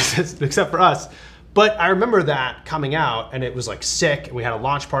one could use this except for us. But I remember that coming out and it was like sick. And we had a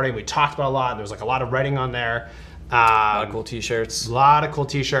launch party and we talked about a lot. And there was like a lot of writing on there. A lot of cool t-shirts. A lot of cool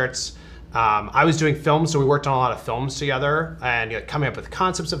t-shirts. I was doing films, so we worked on a lot of films together and coming up with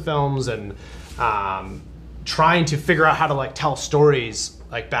concepts of films and trying to figure out how to like tell stories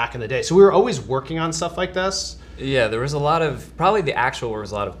like back in the day. So we were always working on stuff like this. Yeah, there was a lot of, probably the actual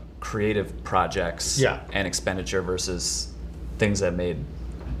was a lot of creative projects and expenditure versus things that made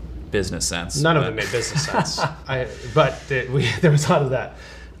business sense. None of them made business sense, but there was a lot of that.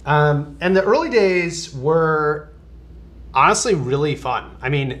 And the early days were honestly really fun. I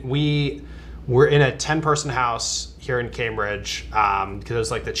mean, we were in a 10-person house here in Cambridge because it was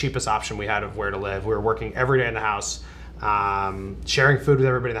like the cheapest option we had of where to live. We were working every day in the house. Sharing food with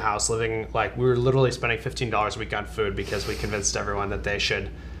everybody in the house, living like we were literally spending $15 a week on food because we convinced everyone that they should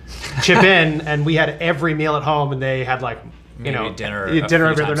chip in, and we had every meal at home, and they had like dinner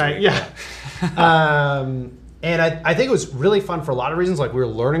every other night. Yeah. And I think it was really fun for a lot of reasons. Like we were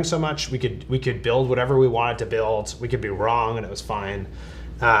learning so much, we could build whatever we wanted to build. We could be wrong, and it was fine.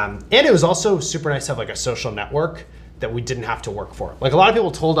 And it was also super nice to have like a social network that we didn't have to work for. Like a lot of people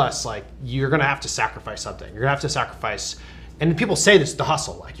told us, like, you're gonna have to sacrifice something. You're gonna have to sacrifice, and people say this, the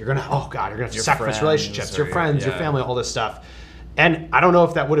hustle, like you're gonna have to sacrifice relationships, your friends, your family, all this stuff. And I don't know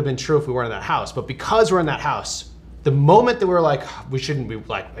if that would have been true if we weren't in that house, but because we're in that house, the moment that we were like, we shouldn't be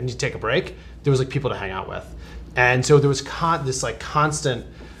like, I need to take a break, there was like people to hang out with. And so there was this constant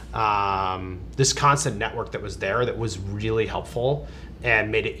network that was there that was really helpful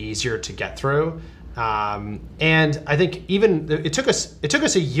and made it easier to get through. And I think even it took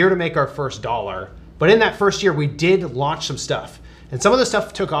us a year to make our first $1, but in that first year we did launch some stuff, and some of the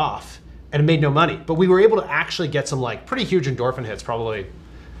stuff took off and it made no money, but we were able to actually get some like pretty huge endorphin hits. Probably,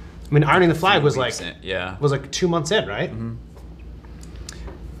 I mean, Ironing the Flag was like 2 months in, right? Mm-hmm.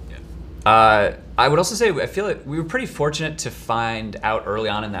 Yeah. I would also say I feel like we were pretty fortunate to find out early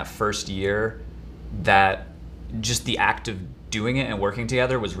on in that first year that just the act of doing it and working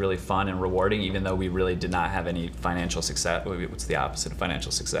together was really fun and rewarding, even though we really did not have any financial success. What's the opposite of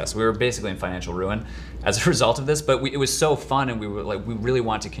financial success? We were basically in financial ruin as a result of this, but it was so fun, and we were like, we really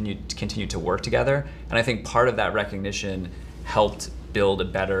want to continue to work together. And I think part of that recognition helped build a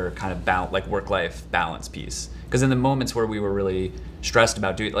better kind of work-life balance piece. Because in the moments where we were really stressed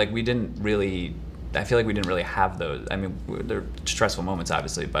about doing, like I feel like we didn't really have those. I mean, they're stressful moments,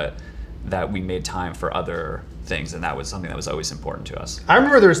 obviously, but that we made time for other things, and that was something that was always important to us. I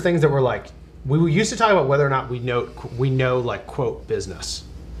remember there was things that were like we used to talk about whether or not we know like quote business.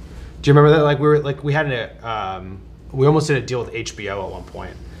 Do you remember that? Like we we almost did a deal with HBO at one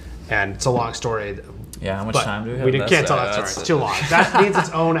point, and it's a long story. Yeah, how much But time do we have? we can't tell that story. It's too long. That needs its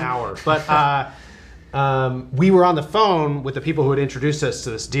own hour. But we were on the phone with the people who had introduced us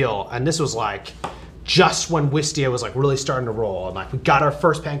to this deal, and this was like just when Wistia was like really starting to roll, and like we got our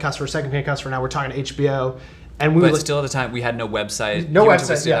first paying customer, second paying customer. Now we're talking to HBO, and we But were still at the time, we had no website. No You went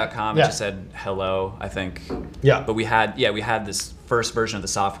to website, yeah. Wistia.com, Yeah. It just said hello, I think. Yeah. But we had this first version of the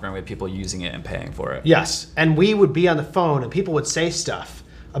software, and we had people using it and paying for it. Yes, and we would be on the phone, and people would say stuff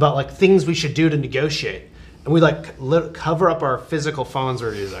about like things we should do to negotiate, and we like cover up our physical phones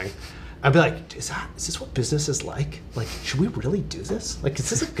we're using. I'd be like, is this what business is like? Like, should we really do this? Like, is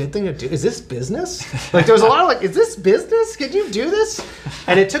this a good thing to do? Is this business? Like, there was a lot of like, is this business? Can you do this?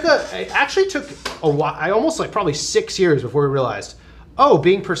 And it actually took a while. I almost like probably 6 years before we realized, oh,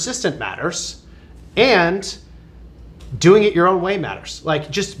 being persistent matters, and doing it your own way matters.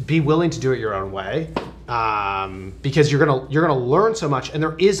 Like, just be willing to do it your own way, because you're gonna learn so much, and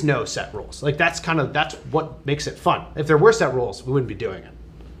there is no set rules. Like, that's what makes it fun. If there were set rules, we wouldn't be doing it.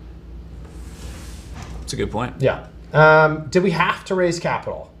 That's a good point. Yeah. Did we have to raise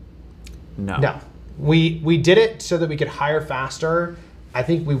capital? No. No. We did it so that we could hire faster. I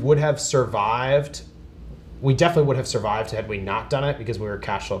think we would have survived. We definitely would have survived had we not done it, because we were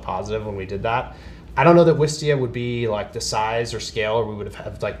cash flow positive when we did that. I don't know that Wistia would be like the size or scale, or we would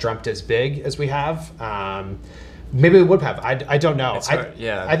have like dreamt as big as we have. Maybe we would have. I don't know. It's hard,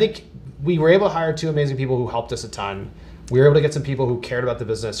 yeah. I think we were able to hire 2 amazing people who helped us a ton. We were able to get some people who cared about the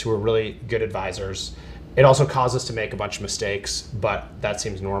business, who were really good advisors. It also caused us to make a bunch of mistakes, but that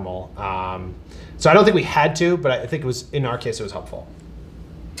seems normal. So I don't think we had to, but I think it was, in our case, it was helpful.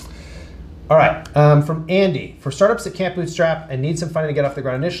 All right, from Andy. For startups that can't bootstrap and need some funding to get off the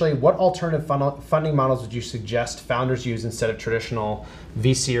ground initially, what alternative funding models would you suggest founders use instead of traditional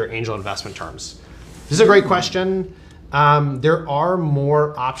VC or angel investment terms? This is a great question. There are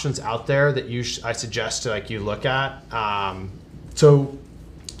more options out there that I suggest you look at. So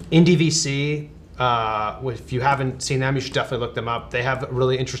Indie VC, if you haven't seen them, you should definitely look them up. They have a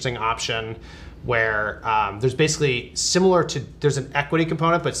really interesting option where there's basically there's an equity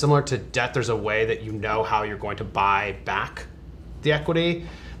component, but similar to debt, there's a way that you know how you're going to buy back the equity.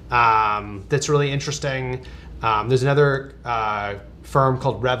 That's really interesting. There's another firm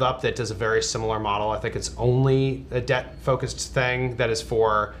called RevUp that does a very similar model. I think it's only a debt-focused thing that is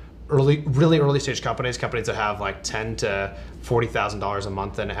for really early stage companies that have like $10,000 to $40,000 a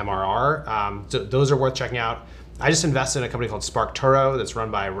month in MRR. So those are worth checking out. I just invested in a company called SparkToro that's run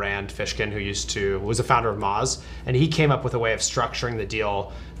by Rand Fishkin, who was a founder of Moz, and he came up with a way of structuring the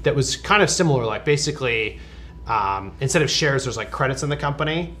deal that was kind of similar. Like basically, instead of shares, there's like credits in the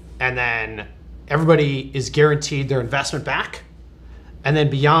company, and then everybody is guaranteed their investment back, and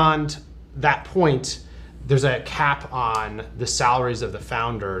then beyond that point, there's a cap on the salaries of the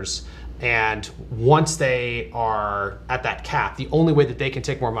founders. And once they are at that cap, the only way that they can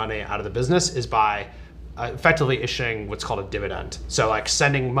take more money out of the business is by effectively issuing what's called a dividend. So like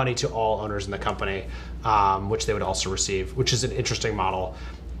sending money to all owners in the company, which they would also receive, which is an interesting model.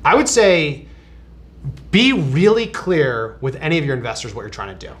 I would say be really clear with any of your investors what you're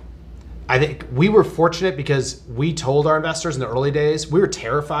trying to do. I think we were fortunate because we told our investors in the early days, we were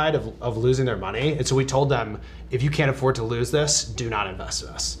terrified of losing their money. And so we told them, if you can't afford to lose this, do not invest in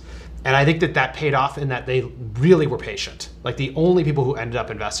us. And I think that paid off in that they really were patient. Like the only people who ended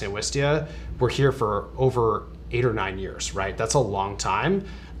up investing in Wistia were here for over 8 or 9 years, right? That's a long time.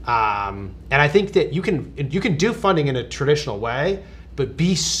 And I think that you can do funding in a traditional way, but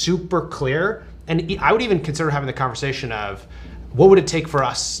be super clear. And I would even consider having the conversation of, what would it take for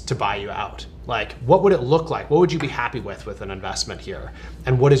us to buy you out? Like, what would it look like? What would you be happy with an investment here?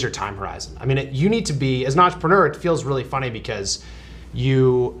 And what is your time horizon? I mean, you need to be, as an entrepreneur, it feels really funny because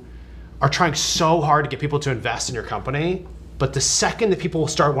you are trying so hard to get people to invest in your company, but the second that people will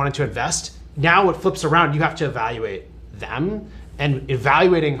start wanting to invest, now it flips around, you have to evaluate them, and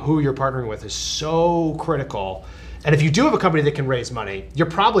evaluating who you're partnering with is so critical. And if you do have a company that can raise money, you're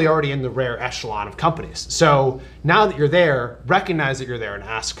probably already in the rare echelon of companies. So now that you're there, recognize that you're there and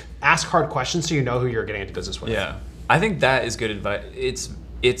ask hard questions so you know who you're getting into business with. Yeah, I think that is good advice.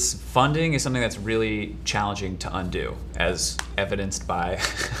 It's funding is something that's really challenging to undo, as evidenced by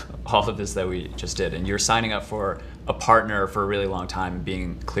all of this that we just did. And you're signing up for a partner for a really long time and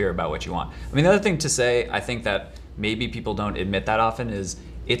being clear about what you want. I mean, the other thing to say, I think that maybe people don't admit that often, is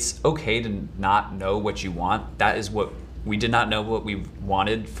it's okay to not know what you want. That is what we did not know what we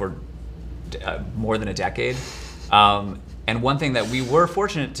wanted for more than a decade. And one thing that we were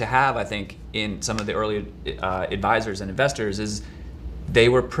fortunate to have, I think, in some of the early advisors and investors is they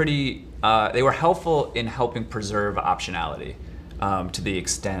were they were helpful in helping preserve optionality to the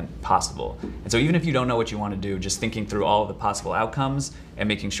extent possible. And so even if you don't know what you want to do, just thinking through all of the possible outcomes and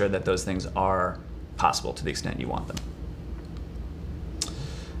making sure that those things are possible to the extent you want them.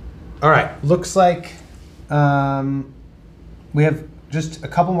 All right, looks like we have just a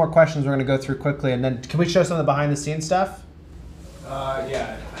couple more questions we're going to go through quickly, and then can we show some of the behind the scenes stuff?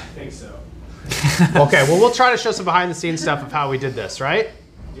 Yeah, I think so. Okay, well, we'll try to show some behind the scenes stuff of how we did this, right?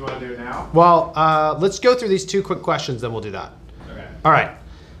 Do you want to do it now? Well, let's go through these 2 quick questions, then we'll do that. Okay. All right.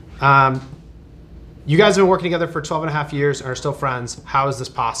 You guys have been working together for 12 and a half years and are still friends. How is this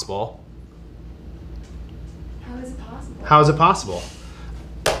possible? How is it possible? How is it possible?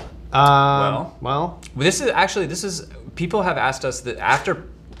 Well, This is people have asked us that after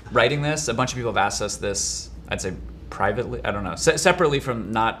writing this, a bunch of people have asked us this, I'd say privately, I don't know, separately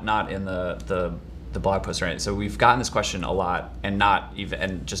from not in the blog post or anything. So we've gotten this question a lot, and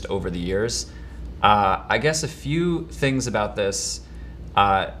just over the years. I guess a few things about this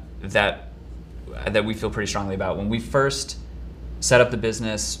that we feel pretty strongly about. When we first set up the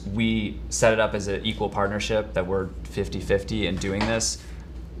business, we set it up as an equal partnership, that we're 50-50 in doing this.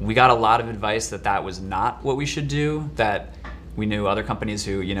 We got a lot of advice that was not what we should do, that we knew other companies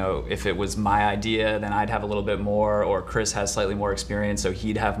who, if it was my idea, then I'd have a little bit more, or Chris has slightly more experience, so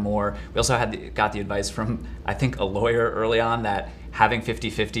he'd have more. We also got the advice from, I think, a lawyer early on that having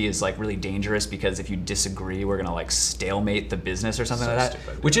 50-50 is like really dangerous because if you disagree, we're gonna like stalemate the business or something like that,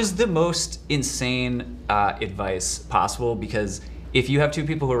 stupid, which is the most insane advice possible, because if you have 2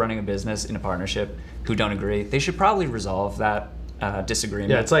 people who are running a business in a partnership who don't agree, they should probably resolve that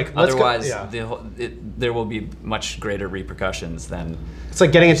disagreement. Yeah, it's like, otherwise there will be much greater repercussions than. it's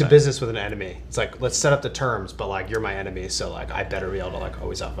like getting into business with an enemy. It's like, let's set up the terms, but like, you're my enemy, so like, I better be able to like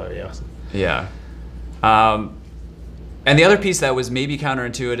always outvote you. Yeah. And the other piece that was maybe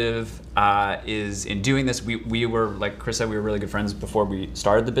counterintuitive is in doing this, we were, like Chris said, we were really good friends before we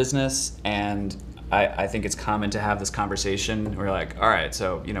started the business, and I think it's common to have this conversation. We're like, all right,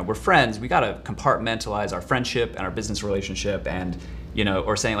 so we're friends. We got to compartmentalize our friendship and our business relationship, and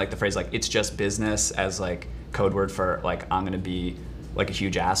or saying like the phrase like it's just business as like code word for like I'm gonna be like a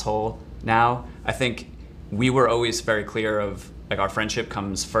huge asshole now. I think we were always very clear of like our friendship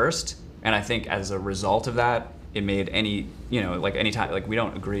comes first, and I think as a result of that, it made any like anytime, like we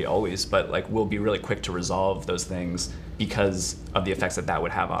don't agree always, but like we'll be really quick to resolve those things because of the effects that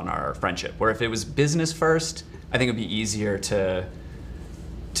would have on our friendship. Where if it was business first, I think it'd be easier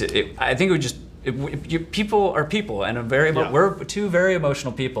I think it would just people are people, and we're 2 very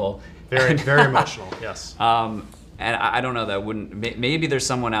emotional people. Very emotional. Yes. And I don't know, that wouldn't, maybe there's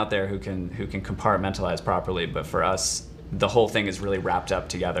someone out there who can compartmentalize properly, but for us, the whole thing is really wrapped up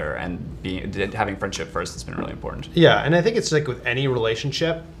together, and having friendship first has been really important. Yeah, and I think it's like with any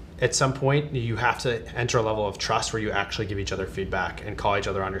relationship, at some point you have to enter a level of trust where you actually give each other feedback and call each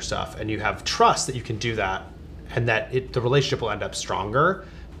other on your stuff, and you have trust that you can do that, and that the relationship will end up stronger.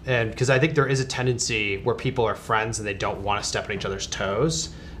 And because I think there is a tendency where people are friends and they don't want to step on each other's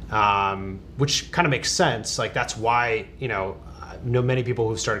toes, which kind of makes sense. Like that's why I know many people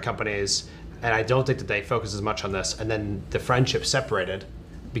who've started companies, and I don't think that they focus as much on this, and then the friendship separated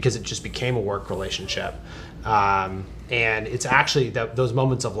because it just became a work relationship. And it's actually those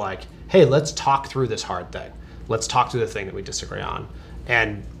moments of like, hey, let's talk through this hard thing. Let's talk through the thing that we disagree on.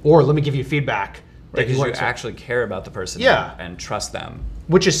 Or let me give you feedback. Right, because you actually care about the person and trust them.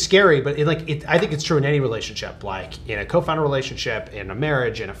 Which is scary, but I think it's true in any relationship, like in a co-founder relationship, in a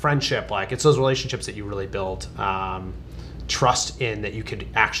marriage, in a friendship. Like it's those relationships that you really build trust in, that you could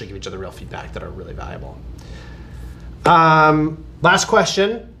actually give each other real feedback that are really valuable. Last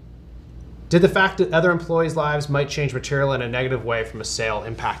question. Did the fact that other employees' lives might change material in a negative way from a sale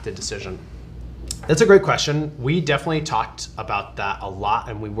impact the decision? That's a great question. We definitely talked about that a lot,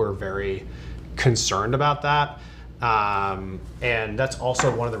 and we were very concerned about that. And that's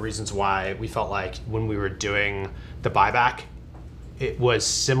also one of the reasons why we felt like when we were doing the buyback, it was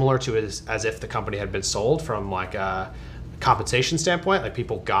similar to as if the company had been sold from like a compensation standpoint. Like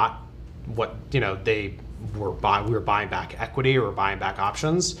people got what they were buying. We were buying back equity or buying back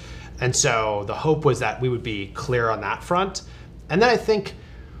options, and so the hope was that we would be clear on that front. And then I think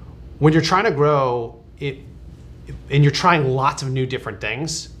when you're trying to grow it, and you're trying lots of new different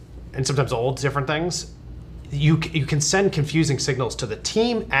things, and sometimes old different things, you can send confusing signals to the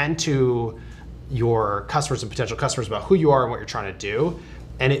team and to your customers and potential customers about who you are and what you're trying to do.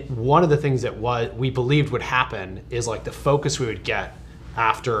 And one of the things that we believed would happen is like the focus we would get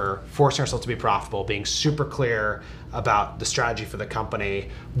after forcing ourselves to be profitable, being super clear about the strategy for the company,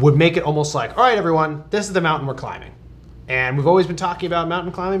 would make it almost like, all right, everyone, this is the mountain we're climbing. And we've always been talking about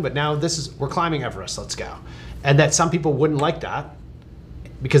mountain climbing, but now we're climbing Everest, let's go. And that some people wouldn't like that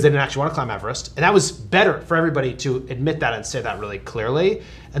because they didn't actually want to climb Everest. And that was better for everybody to admit that and say that really clearly.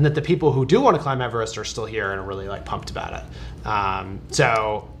 And that the people who do want to climb Everest are still here and are really like pumped about it.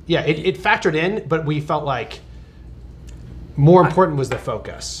 So yeah, it factored in, but we felt like more important was the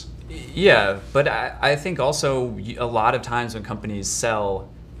focus. Yeah, but I think also a lot of times when companies sell,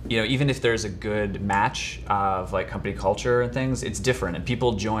 even if there's a good match of like company culture and things, it's different. And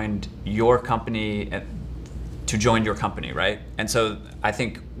people joined your company to join your company, right? And so I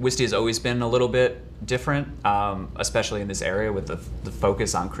think Wistia has always been a little bit different, especially in this area with the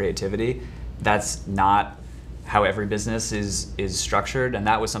focus on creativity. That's not how every business is structured, and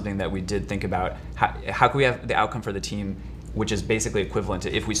that was something that we did think about. How can we have the outcome for the team, which is basically equivalent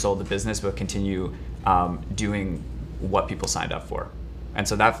to if we sold the business, but continue doing what people signed up for. And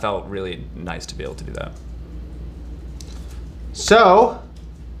so that felt really nice to be able to do that. So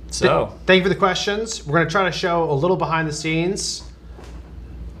thank you for the questions. We're going to try to show a little behind the scenes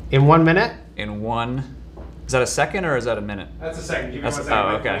in 1 minute. Is that a second or is that a minute? That's a second. Give me 1 second.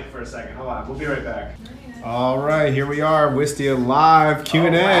 Oh, okay. Wait for a second. Hold on. We'll be right back. All right, here we are, Wistia Live Q&A.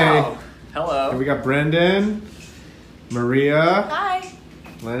 Oh, wow. Hello. Here we got Brendan, Maria, Hi.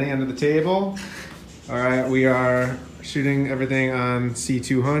 Lenny under the table. All right, we are shooting everything on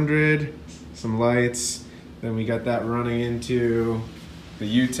C200, some lights. Then we got that running into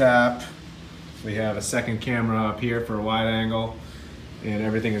the UTAP. We have a second camera up here for a wide angle, and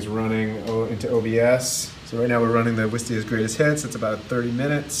everything is running into OBS. So right now we're running the Wistia's Greatest Hits. It's about 30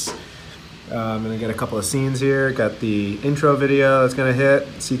 minutes. And I got a couple of scenes here. Got the intro video that's gonna hit,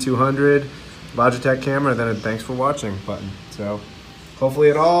 C200, Logitech camera, and then a thanks for watching button. So hopefully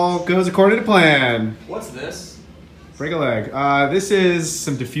it all goes according to plan. What's this? Break a leg. This is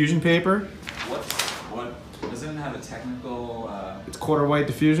some diffusion paper. What? Does it have a technical? It's quarter white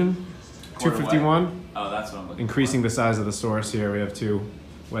diffusion, Quarter 251. Oh, that's what I'm looking Increasing for. the size of the source here. We have two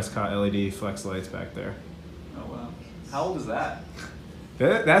Westcott LED flex lights back there. Oh wow. How old is that?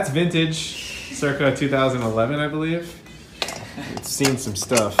 That's vintage, circa 2011, I believe. It's seen some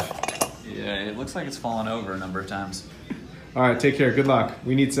stuff. Yeah, it looks like it's fallen over a number of times. All right, take care. Good luck.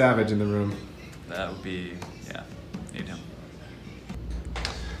 We need Savage in the room. That would be, yeah, need him.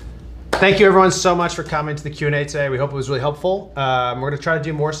 Thank you everyone so much for coming to the Q&A today. We hope it was really helpful. We're going to try to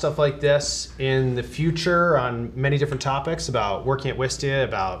do more stuff like this in the future on many different topics about working at Wistia,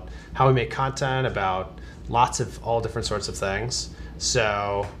 about how we make content, about lots of all different sorts of things.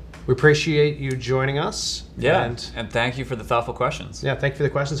 So we appreciate you joining us. Yeah, and thank you for the thoughtful questions. Yeah, thank you for the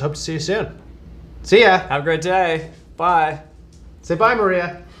questions. Hope to see you soon. See ya. Have a great day. Bye. Say bye,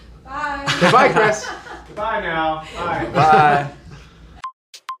 Maria. Bye. Say bye, Chris. Goodbye now. Bye. Bye.